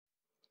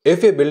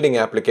If you're building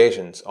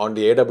applications on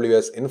the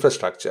AWS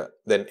infrastructure,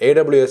 then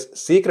AWS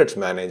Secrets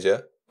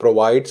Manager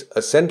provides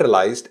a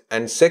centralized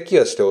and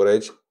secure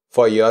storage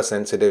for your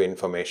sensitive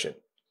information.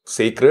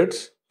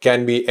 Secrets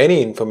can be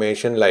any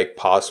information like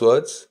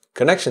passwords,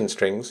 connection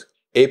strings,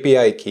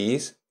 API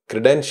keys,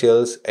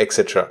 credentials,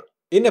 etc.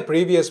 In a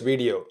previous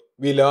video,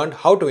 we learned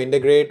how to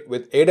integrate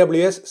with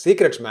AWS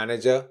Secrets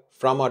Manager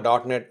from our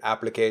 .NET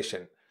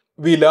application.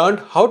 We learned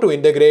how to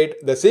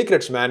integrate the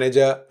Secrets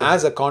Manager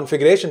as a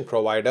configuration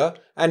provider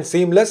and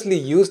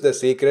seamlessly use the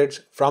secrets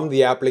from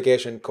the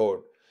application code.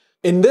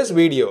 In this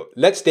video,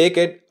 let's take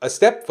it a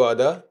step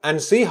further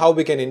and see how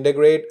we can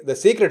integrate the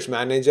Secrets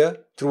Manager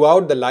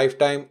throughout the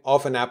lifetime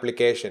of an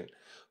application.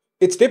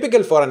 It's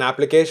typical for an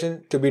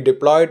application to be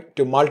deployed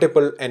to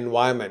multiple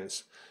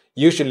environments.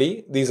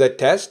 Usually, these are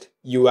test,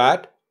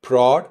 UAT,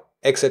 prod,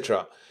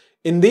 etc.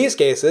 In these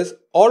cases,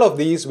 all of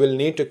these will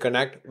need to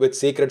connect with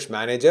Secrets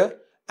Manager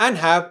and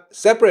have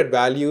separate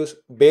values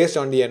based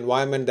on the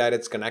environment that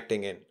it's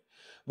connecting in.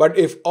 But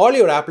if all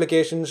your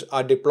applications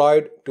are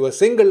deployed to a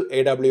single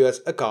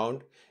AWS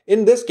account,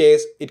 in this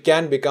case, it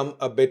can become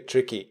a bit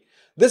tricky.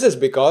 This is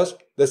because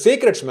the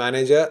Secrets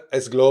Manager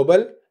is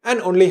global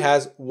and only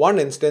has one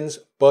instance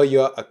per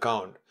your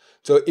account.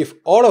 So if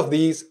all of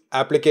these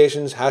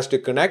applications has to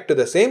connect to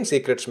the same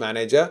Secrets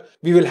Manager,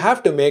 we will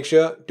have to make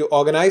sure to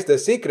organize the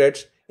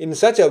secrets in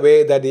such a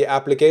way that the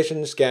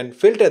applications can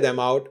filter them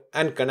out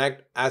and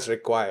connect as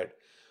required.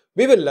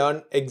 We will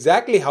learn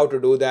exactly how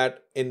to do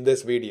that in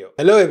this video.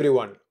 Hello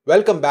everyone,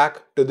 welcome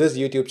back to this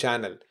YouTube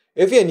channel.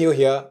 If you're new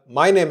here,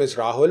 my name is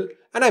Rahul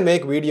and I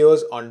make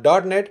videos on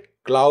 .NET,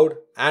 Cloud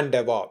and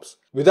DevOps.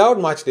 Without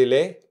much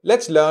delay,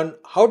 let's learn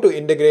how to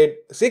integrate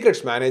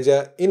Secrets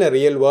Manager in a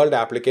real-world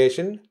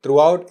application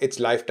throughout its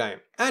lifetime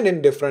and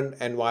in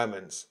different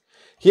environments.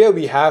 Here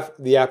we have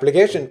the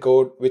application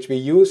code which we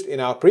used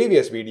in our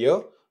previous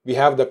video. We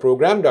have the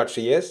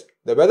program.cs,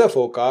 the weather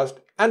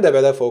forecast and the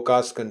weather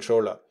forecast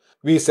controller.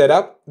 We set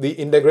up the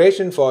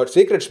integration for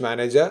Secrets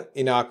Manager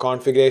in our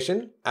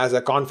configuration as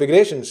a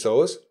configuration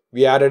source.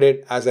 We added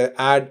it as an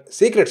add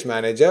Secrets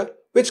Manager,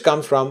 which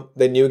comes from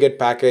the NuGet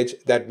package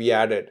that we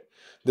added.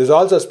 This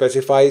also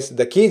specifies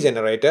the key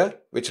generator,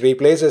 which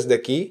replaces the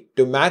key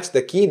to match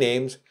the key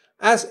names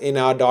as in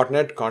our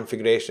 .NET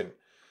configuration.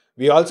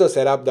 We also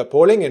set up the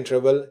polling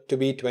interval to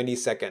be 20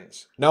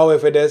 seconds. Now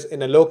if it is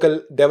in a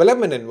local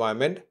development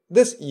environment,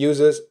 this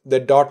uses the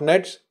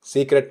 .NET's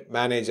Secret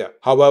Manager.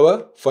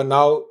 However, for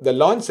now, the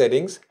launch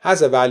settings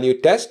has a value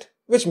test,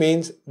 which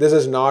means this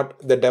is not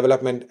the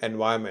development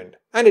environment,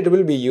 and it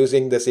will be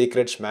using the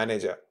Secrets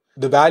Manager.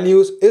 The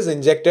values is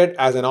injected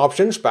as an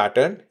options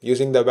pattern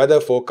using the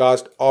weather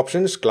forecast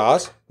options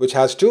class, which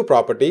has two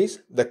properties,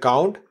 the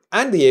count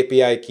and the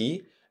API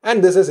key,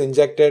 and this is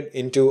injected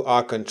into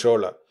our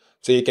controller.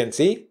 So you can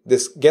see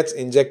this gets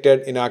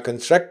injected in our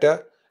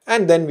constructor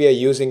and then we are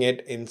using it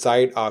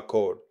inside our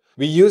code.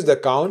 We use the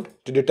count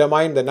to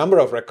determine the number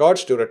of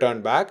records to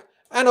return back,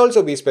 and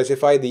also we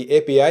specify the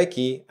API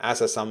key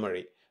as a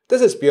summary.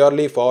 This is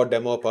purely for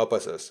demo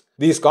purposes.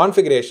 These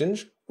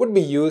configurations would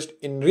be used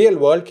in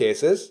real-world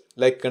cases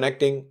like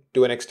connecting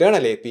to an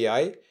external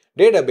API,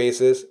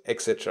 databases,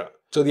 etc.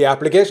 So the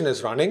application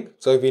is running.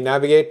 So if we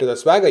navigate to the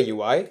Swagger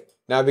UI,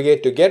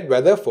 navigate to Get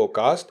Weather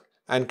Forecast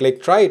and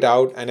click Try It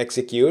Out and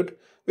Execute,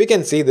 we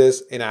can see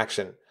this in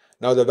action.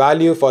 Now the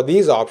value for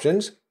these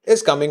options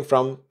is coming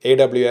from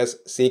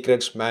AWS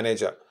Secrets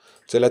Manager.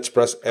 So let's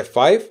press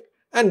F5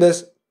 and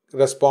this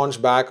responds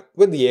back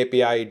with the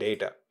API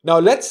data. Now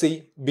let's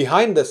see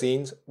behind the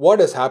scenes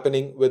what is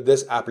happening with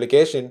this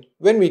application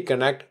when we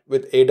connect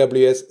with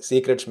AWS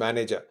Secrets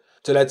Manager.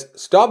 So let's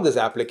stop this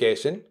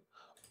application,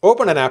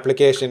 open an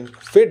application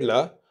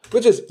Fiddler,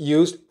 which is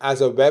used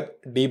as a web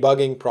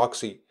debugging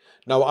proxy.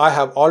 Now I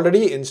have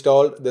already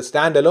installed the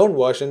standalone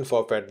version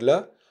for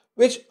Fiddler,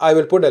 which I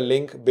will put a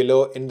link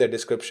below in the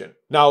description.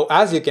 Now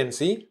as you can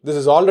see, this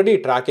is already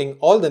tracking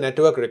all the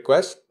network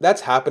requests that's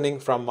happening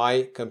from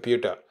my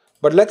computer.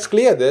 But let's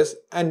clear this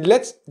and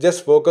let's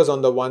just focus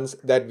on the ones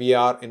that we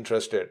are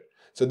interested.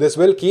 So this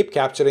will keep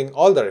capturing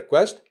all the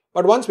requests,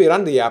 but once we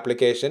run the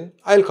application,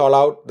 I'll call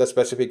out the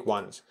specific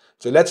ones.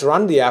 So let's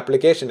run the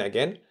application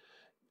again.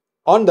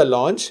 On the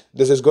launch,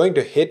 this is going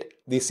to hit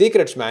the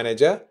Secrets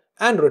Manager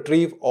and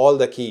retrieve all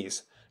the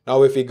keys.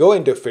 Now if we go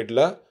into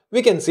Fiddler,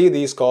 we can see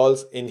these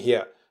calls in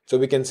here. So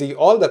we can see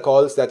all the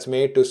calls that's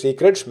made to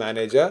Secrets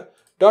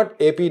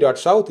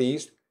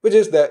Manager.ap.southeast, which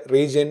is the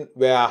region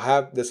where I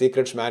have the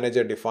Secrets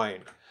Manager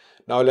defined.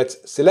 Now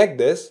let's select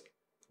this,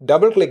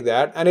 double click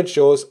that, and it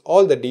shows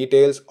all the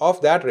details of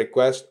that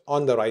request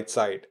on the right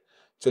side.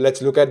 So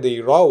let's look at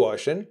the raw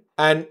version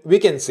and we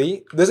can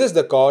see this is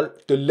the call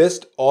to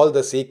list all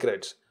the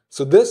secrets.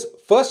 So this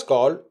first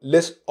call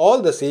lists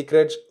all the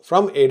secrets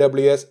from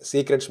AWS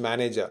Secrets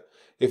Manager.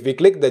 If we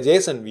click the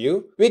JSON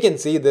view, we can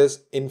see this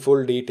in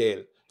full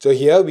detail. So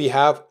here we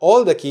have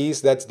all the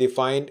keys that's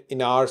defined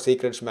in our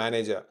Secrets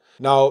Manager.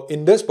 Now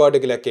in this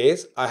particular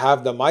case, I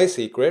have the my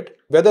secret,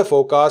 weather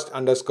forecast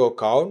underscore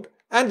count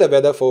and the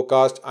weather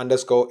forecast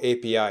underscore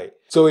API.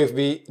 So if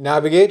we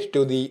navigate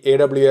to the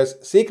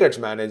AWS Secrets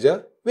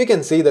Manager, we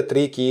can see the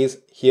 3 keys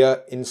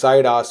here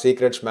inside our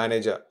Secrets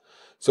Manager.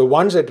 So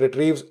once it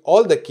retrieves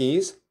all the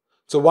keys,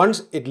 so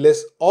once it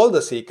lists all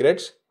the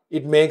secrets,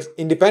 it makes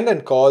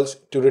independent calls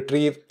to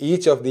retrieve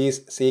each of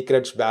these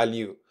secrets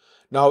value.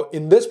 Now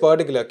in this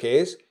particular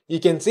case, you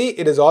can see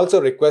it is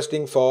also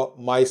requesting for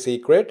my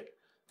secret,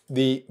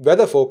 the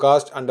weather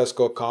forecast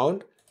underscore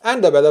count,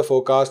 and the weather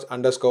forecast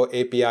underscore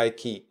API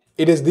key.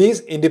 It is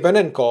these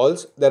independent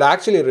calls that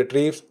actually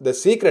retrieves the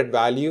secret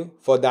value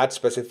for that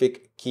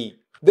specific key.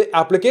 The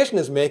application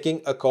is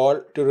making a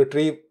call to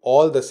retrieve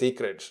all the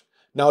secrets.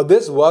 Now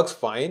this works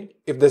fine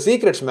if the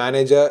Secrets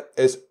Manager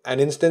is an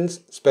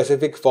instance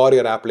specific for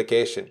your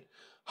application.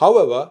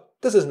 However,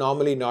 this is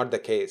normally not the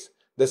case.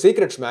 The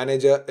Secrets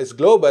Manager is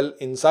global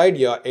inside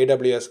your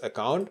AWS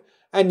account,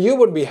 and you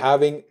would be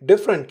having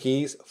different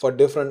keys for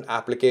different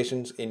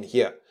applications in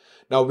here.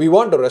 Now we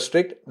want to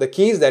restrict the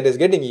keys that is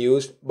getting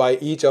used by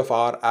each of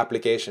our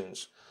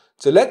applications.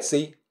 So let's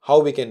see how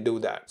we can do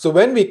that. So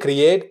when we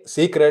create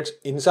secrets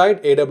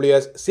inside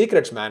AWS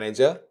Secrets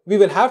Manager, we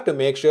will have to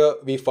make sure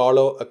we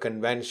follow a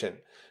convention.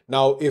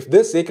 Now if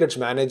this Secrets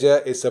Manager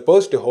is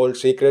supposed to hold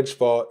secrets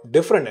for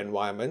different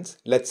environments,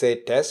 let's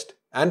say test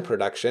and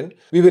production,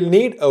 we will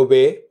need a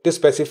way to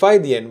specify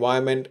the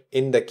environment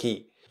in the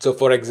key. So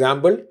for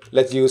example,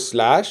 let's use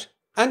slash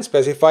and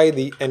specify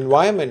the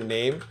environment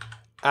name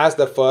as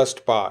the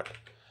first part.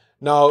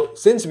 Now,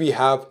 since we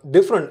have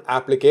different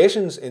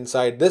applications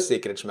inside this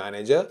Secrets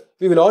Manager,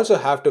 we will also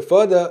have to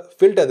further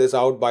filter this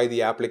out by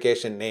the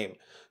application name.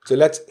 So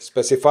let's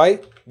specify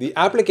the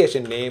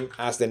application name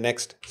as the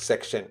next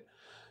section.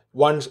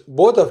 Once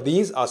both of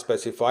these are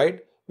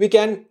specified, we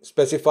can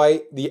specify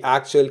the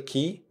actual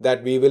key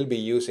that we will be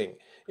using.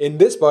 In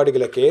this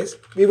particular case,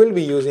 we will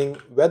be using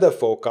weather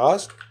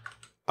forecast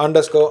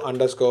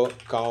underscore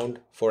count,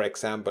 for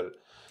example.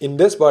 In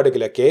this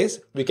particular case,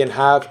 we can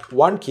have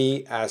one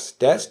key as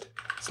test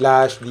 /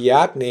 the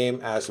app name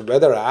as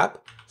weather app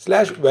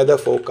 / weather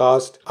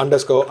forecast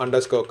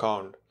underscore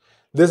count.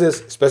 This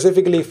is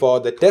specifically for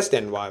the test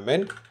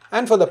environment,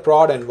 and for the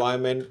prod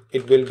environment,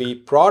 it will be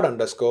prod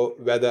underscore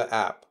weather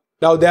app.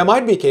 Now there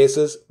might be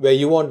cases where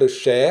you want to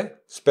share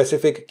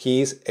specific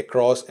keys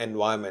across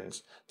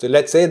environments. So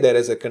let's say there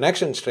is a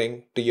connection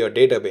string to your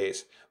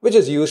database, which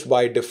is used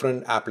by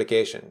different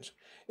applications.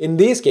 In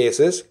these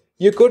cases,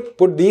 you could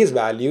put these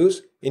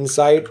values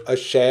inside a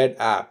shared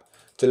app.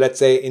 So let's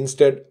say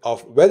instead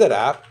of weather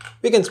app,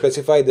 we can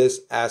specify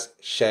this as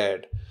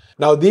shared.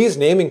 Now these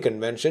naming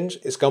conventions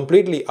is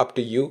completely up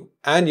to you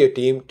and your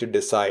team to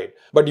decide,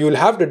 but you will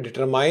have to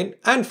determine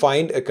and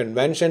find a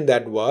convention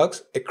that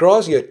works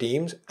across your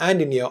teams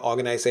and in your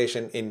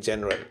organization in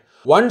general.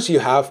 Once you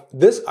have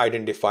this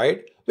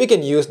identified, we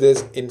can use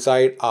this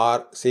inside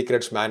our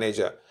Secrets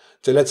Manager.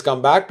 So let's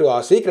come back to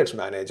our Secrets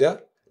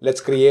Manager.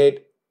 Let's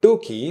create 2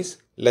 keys.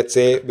 Let's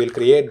say we'll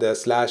create the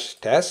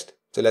 /test.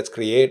 So let's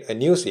create a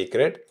new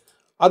secret,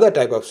 other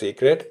type of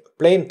secret,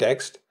 plain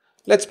text.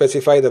 Let's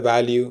specify the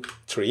value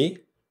 3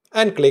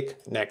 and click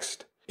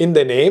next. In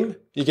the name,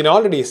 you can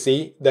already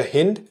see the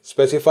hint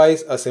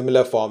specifies a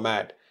similar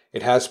format.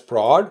 It has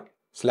prod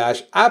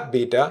 /app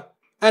beta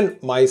and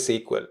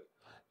MySQL.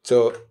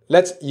 So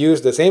let's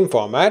use the same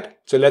format.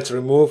 So let's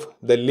remove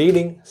the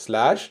leading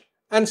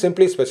 / and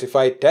simply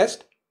specify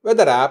test,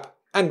 weather app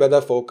and weather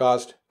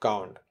forecast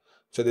count.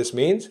 So this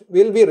means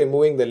we'll be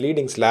removing the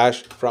leading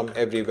 / from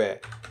everywhere,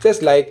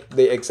 just like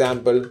the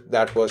example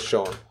that was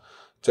shown.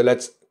 So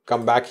let's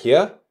come back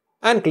here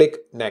and click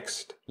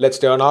next. Let's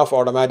turn off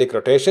automatic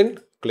rotation,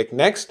 click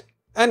next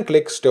and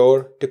click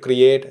store to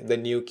create the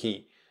new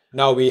key.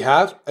 Now we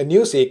have a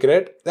new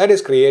secret that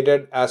is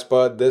created as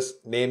per this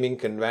naming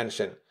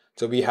convention.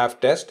 So we have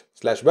test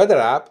 / weather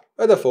app,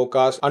 weather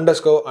forecast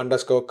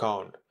underscore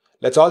count.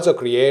 Let's also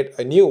create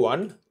a new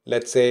one.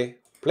 Let's say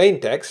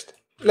plain text.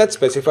 Let's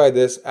specify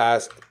this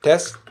as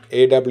test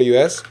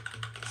AWS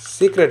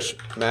Secrets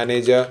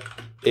Manager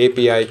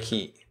API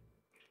key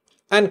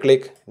and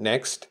click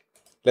next.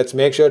 Let's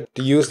make sure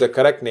to use the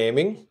correct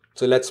naming.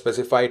 So let's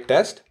specify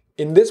test.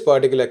 In this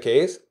particular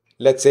case,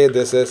 let's say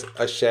this is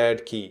a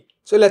shared key.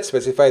 So let's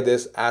specify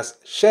this as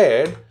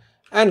shared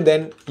and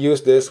then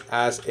use this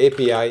as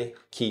API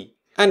key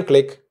and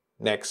click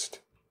next.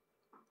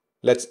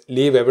 Let's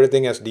leave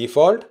everything as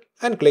default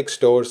and click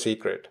store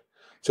secret.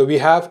 So we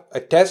have a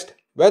test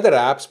weather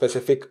app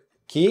specific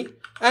key,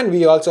 and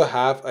we also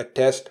have a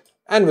test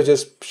and which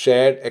is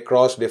shared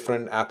across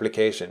different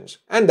applications,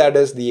 and that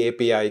is the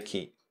API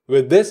key.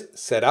 With this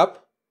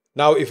setup,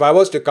 now if I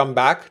was to come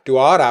back to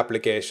our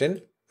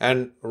application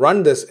and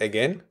run this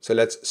again, so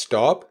let's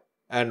stop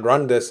and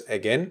run this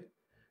again.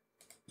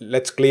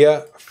 Let's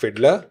clear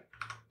Fiddler.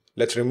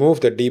 Let's remove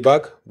the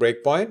debug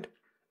breakpoint,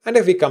 and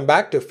if we come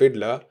back to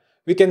Fiddler,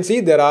 we can see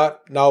there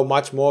are now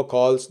much more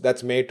calls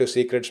that's made to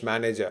Secrets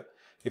Manager.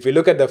 If we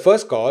look at the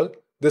first call,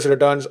 this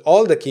returns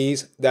all the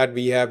keys that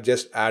we have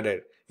just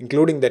added,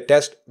 including the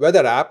test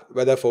weather app,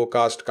 weather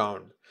forecast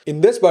count.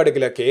 In this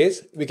particular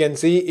case, we can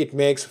see it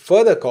makes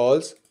further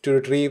calls to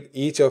retrieve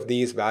each of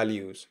these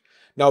values.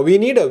 Now we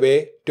need a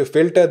way to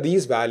filter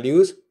these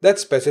values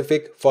that's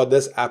specific for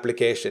this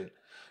application.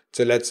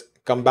 So let's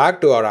come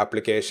back to our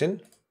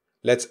application.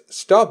 Let's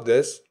stop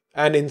this,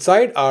 and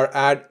inside our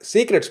Add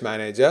Secrets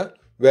Manager,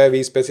 where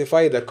we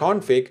specify the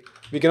config,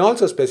 we can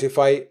also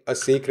specify a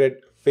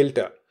secret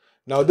filter.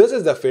 Now this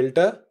is the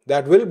filter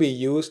that will be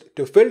used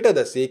to filter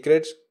the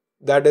secrets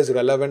that is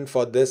relevant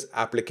for this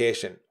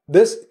application.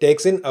 This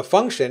takes in a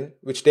function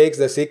which takes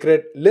the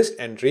secret list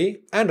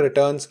entry and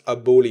returns a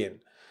boolean.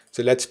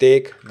 So let's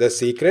take the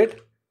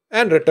secret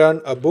and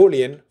return a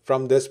boolean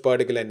from this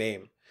particular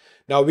name.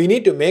 Now we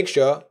need to make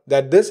sure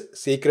that this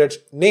secret's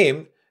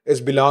name is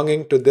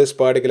belonging to this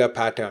particular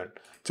pattern.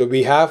 So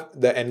we have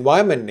the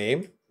environment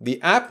name,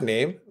 the app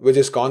name, which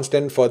is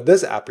constant for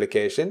this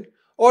application,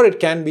 or it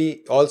can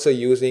be also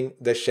using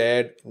the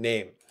shared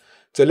name.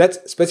 So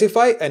let's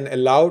specify an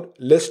allowed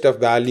list of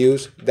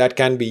values that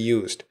can be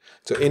used.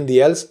 So in the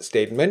else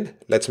statement,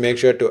 let's make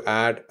sure to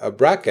add a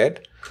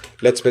bracket.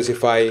 Let's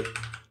specify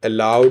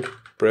allowed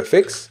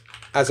prefix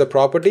as a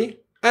property,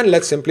 and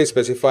let's simply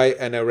specify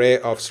an array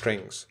of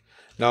strings.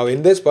 Now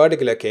in this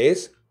particular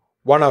case,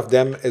 one of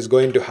them is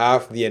going to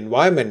have the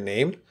environment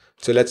name.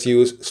 So let's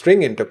use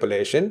string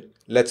interpolation.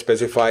 Let's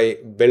specify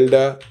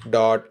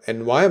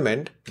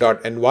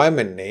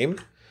builder.environment.environment name.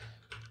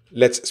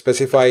 Let's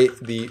specify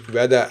the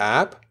weather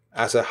app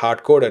as a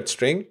hard-coded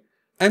string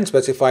and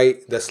specify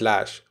the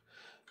slash.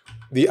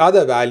 The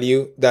other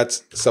value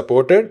that's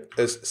supported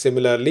is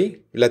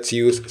similarly, let's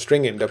use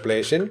string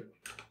interpolation,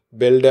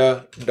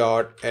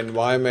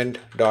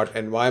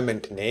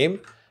 builder.environment.environment name.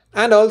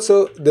 And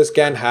also this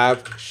can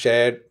have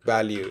shared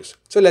values.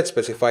 So let's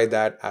specify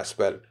that as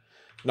well.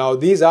 Now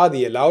these are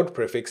the allowed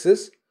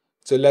prefixes.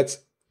 So let's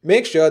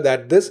make sure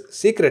that this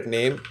secret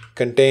name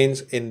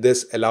contains in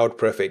this allowed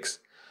prefix.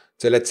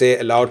 So let's say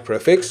allowed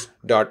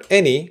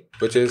prefix.any,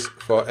 which is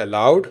for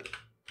allowed.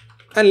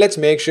 And let's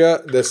make sure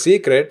the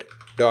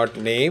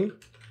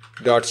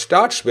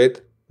secret.name.starts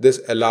with this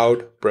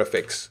allowed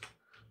prefix.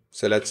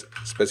 So let's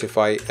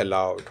specify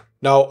allowed.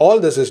 Now all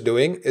this is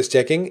doing is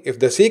checking if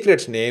the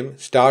secret's name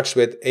starts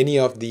with any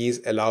of these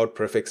allowed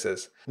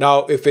prefixes.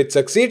 Now if it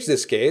succeeds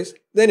this case,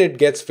 then it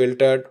gets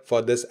filtered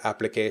for this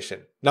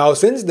application. Now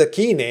since the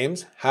key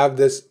names have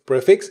this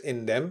prefix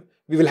in them,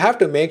 we will have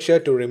to make sure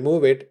to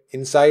remove it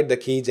inside the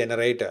key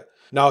generator.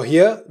 Now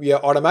here we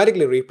are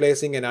automatically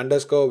replacing an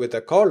underscore with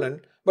a colon,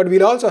 but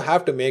we'll also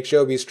have to make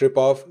sure we strip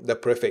off the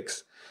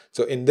prefix.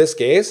 So in this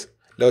case,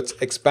 let's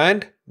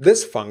expand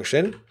this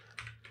function.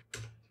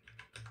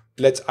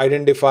 Let's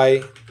identify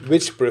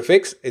which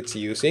prefix it's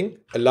using,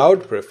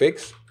 allowed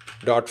prefix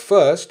dot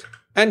first,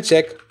 and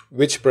check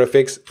which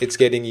prefix it's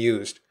getting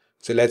used.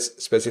 So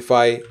let's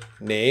specify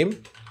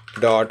name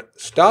dot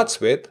starts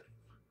with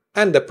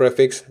and the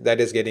prefix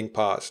that is getting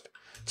passed.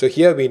 So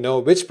here we know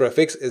which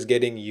prefix is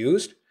getting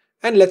used,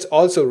 and let's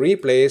also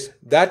replace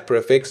that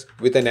prefix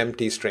with an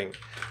empty string.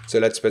 So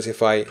let's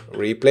specify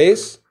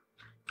replace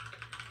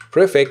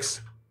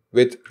prefix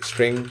with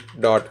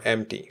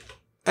string.empty,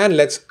 and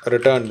let's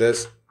return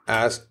this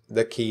as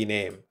the key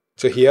name.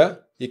 So here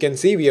you can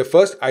see we are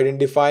first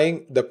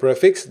identifying the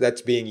prefix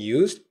that's being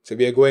used. So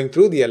we are going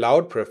through the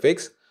allowed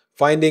prefix,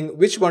 finding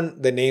which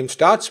one the name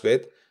starts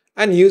with,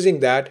 and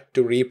using that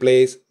to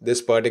replace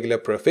this particular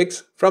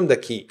prefix from the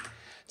key.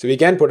 So we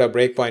can put a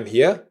breakpoint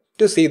here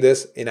to see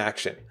this in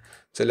action.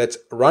 So let's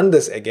run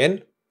this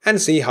again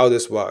and see how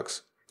this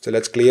works. So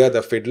let's clear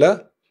the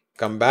fiddler,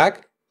 come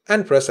back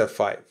and press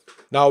F5.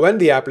 Now when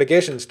the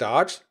application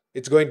starts,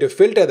 it's going to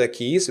filter the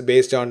keys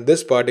based on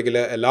this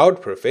particular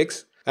allowed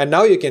prefix. And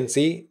now you can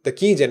see the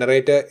key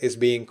generator is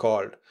being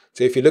called.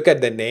 So if you look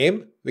at the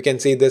name, we can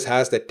see this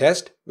has the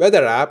test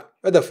weather app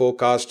weather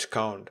forecast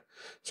count.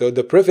 So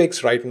the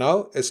prefix right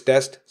now is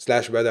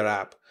test/weather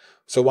app.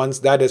 So once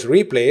that is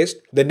replaced,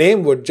 the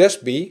name would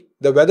just be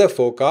the weather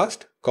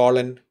forecast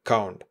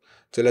 :count.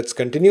 So let's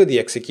continue the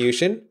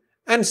execution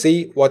and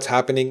see what's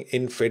happening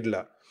in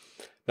Fiddler.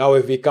 Now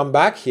if we come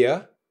back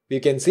here, we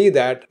can see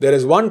that there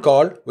is one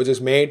call which is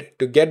made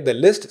to get the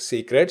list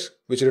secrets,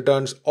 which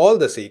returns all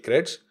the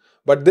secrets,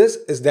 but this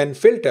is then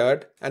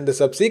filtered and the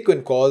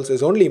subsequent calls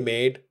is only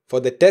made for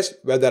the test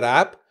weather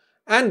app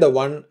and the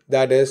one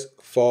that is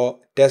for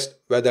test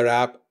weather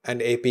app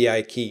and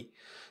API key.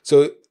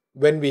 So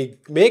when we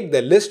make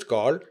the list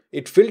call,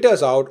 it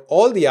filters out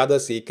all the other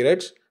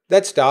secrets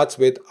that starts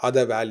with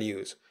other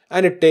values,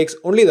 and it takes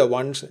only the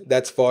ones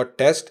that's for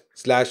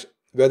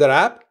test/weather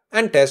app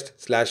and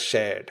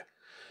test/shared.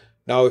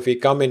 Now if we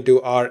come into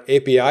our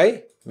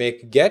API,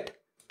 make get,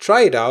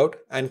 try it out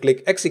and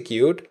click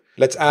execute,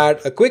 let's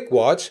add a quick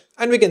watch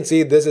and we can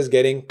see this is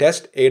getting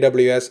test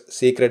AWS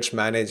Secrets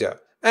Manager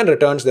and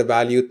returns the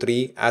value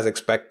 3 as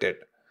expected.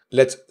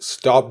 Let's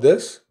stop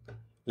this.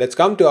 Let's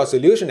come to our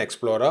Solution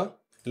Explorer,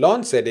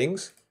 launch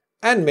settings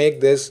and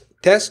make this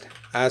test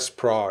as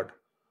prod.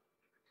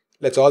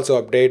 Let's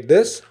also update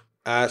this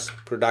as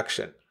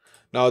production.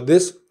 Now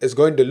this is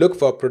going to look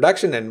for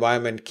production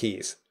environment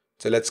keys.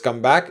 So let's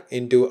come back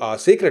into our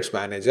Secrets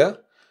Manager.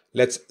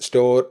 Let's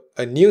store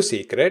a new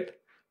secret.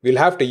 we'll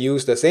have to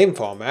use the same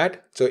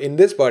format. So in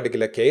this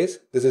particular case,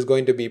 this is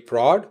going to be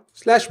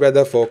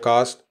prod/weather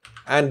forecast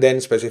and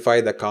then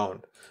specify the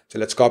count. So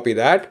let's copy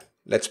that.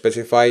 Let's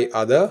specify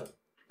other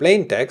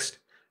plain text,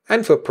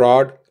 and for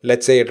prod,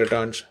 let's say it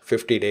returns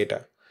 50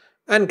 data,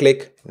 and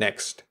click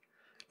next.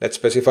 Let's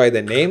specify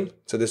the name.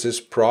 So this is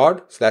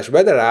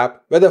prod/weather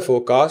app weather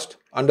forecast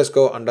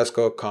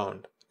 __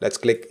 count. Let's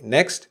click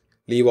next,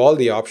 leave all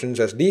the options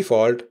as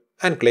default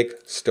and click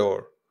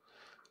store.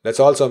 Let's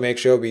also make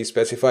sure we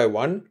specify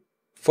one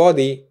for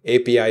the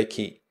API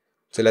key.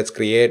 So let's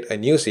create a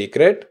new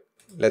secret.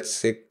 Let's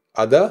click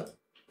other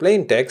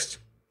plain text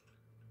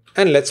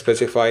and let's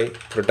specify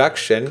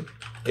production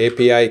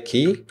API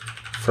key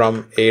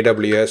from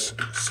AWS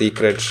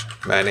Secrets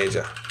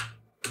Manager.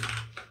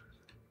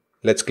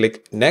 Let's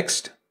click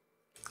next.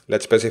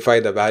 Let's specify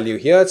the value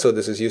here. So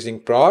this is using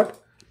prod.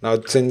 Now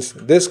since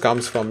this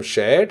comes from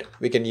shared,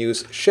 we can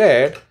use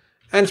shared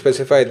and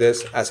specify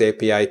this as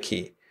API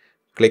key.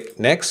 Click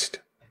next,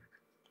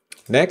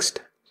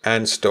 next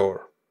and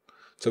store.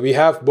 So we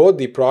have both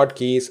the prod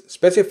keys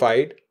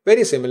specified,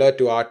 very similar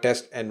to our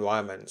test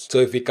environments. So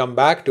if we come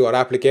back to our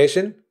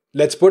application,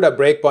 let's put a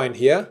breakpoint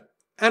here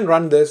and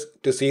run this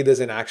to see this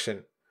in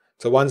action.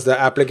 So once the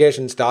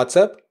application starts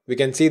up, we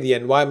can see the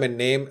environment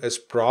name is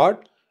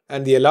prod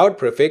and the allowed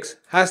prefix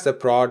has the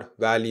prod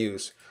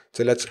values.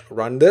 So let's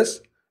run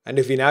this, and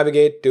if we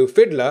navigate to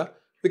Fiddler,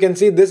 we can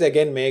see this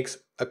again makes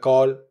a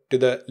call to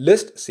the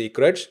list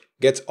secrets,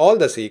 gets all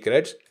the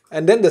secrets,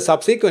 and then the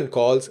subsequent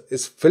calls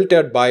is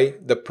filtered by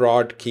the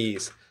prod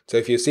keys. So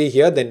if you see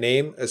here, the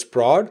name is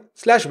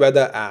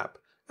prod/weather app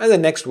and the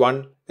next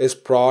one is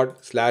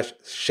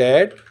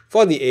prod/shared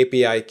for the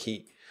API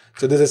key.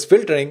 So this is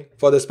filtering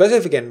for the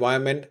specific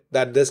environment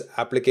that this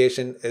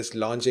application is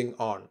launching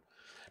on.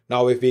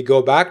 Now if we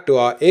go back to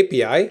our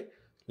API,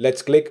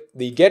 let's click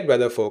the get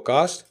weather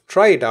forecast,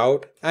 try it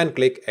out and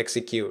click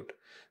execute.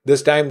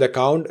 This time the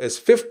count is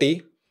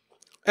 50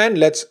 and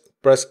let's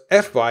press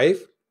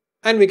F5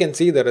 and we can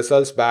see the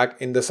results back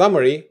in the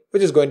summary,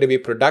 which is going to be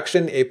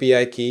production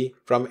API key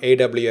from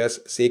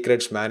AWS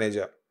Secrets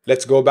Manager.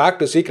 Let's go back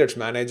to Secrets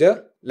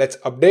Manager. Let's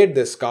update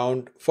this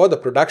count for the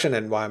production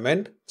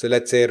environment. So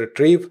let's say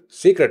retrieve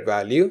secret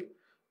value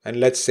and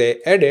let's say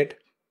edit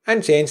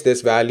and change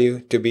this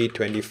value to be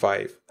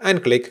 25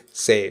 and click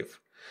save.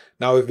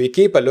 Now if we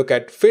keep a look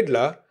at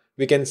Fiddler,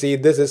 we can see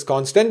this is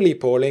constantly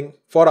polling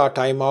for our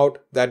timeout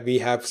that we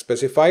have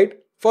specified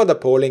for the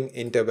polling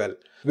interval,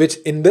 which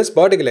in this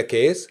particular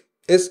case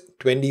is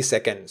 20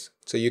 seconds.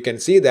 So you can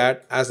see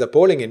that as the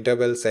polling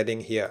interval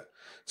setting here.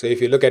 So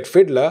if you look at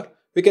Fiddler,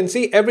 we can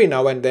see every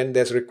now and then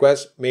there's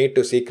requests made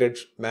to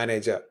Secrets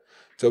Manager.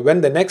 So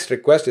when the next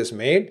request is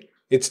made,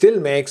 it still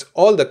makes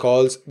all the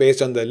calls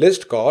based on the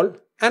list call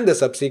and the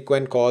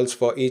subsequent calls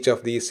for each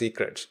of these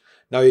secrets.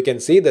 Now you can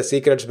see the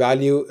secrets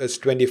value is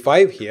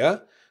 25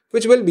 here,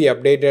 which will be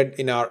updated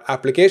in our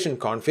application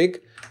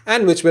config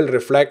and which will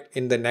reflect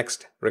in the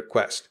next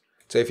request.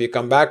 So if you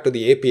come back to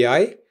the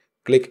API,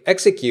 click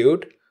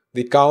execute,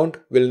 the count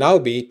will now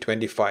be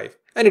 25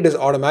 and it is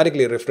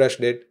automatically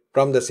refreshed it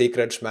from the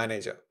Secrets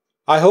Manager.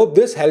 I hope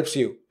this helps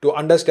you to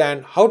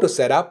understand how to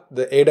set up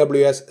the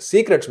AWS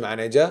Secrets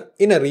Manager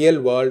in a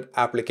real-world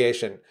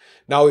application.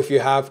 Now, if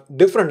you have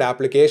different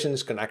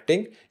applications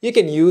connecting, you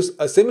can use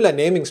a similar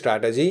naming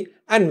strategy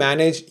and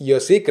manage your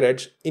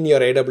secrets in your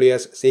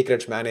AWS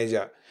Secrets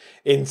Manager.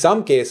 In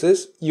some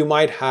cases, you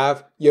might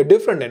have your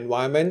different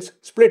environments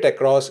split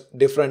across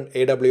different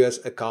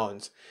AWS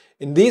accounts.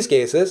 In these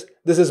cases,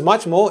 this is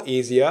much more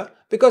easier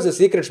because the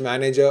Secrets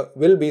Manager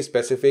will be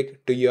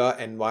specific to your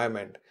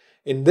environment.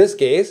 In this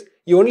case,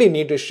 you only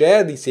need to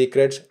share the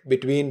secrets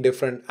between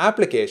different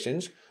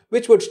applications,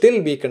 which would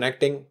still be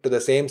connecting to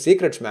the same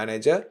Secrets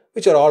Manager,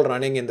 which are all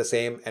running in the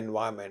same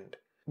environment.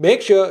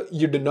 Make sure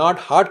you do not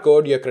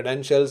hard-code your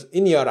credentials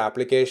in your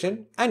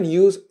application and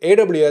use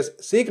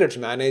AWS Secrets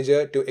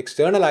Manager to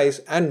externalize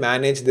and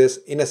manage this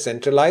in a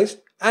centralized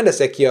and a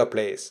secure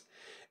place.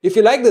 If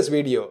you like this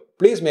video,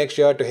 please make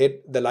sure to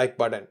hit the like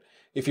button.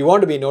 If you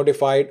want to be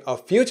notified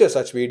of future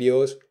such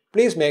videos,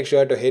 please make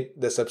sure to hit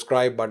the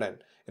subscribe button.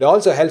 It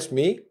also helps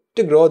me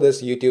to grow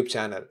this YouTube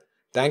channel.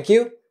 Thank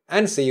you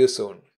and see you soon.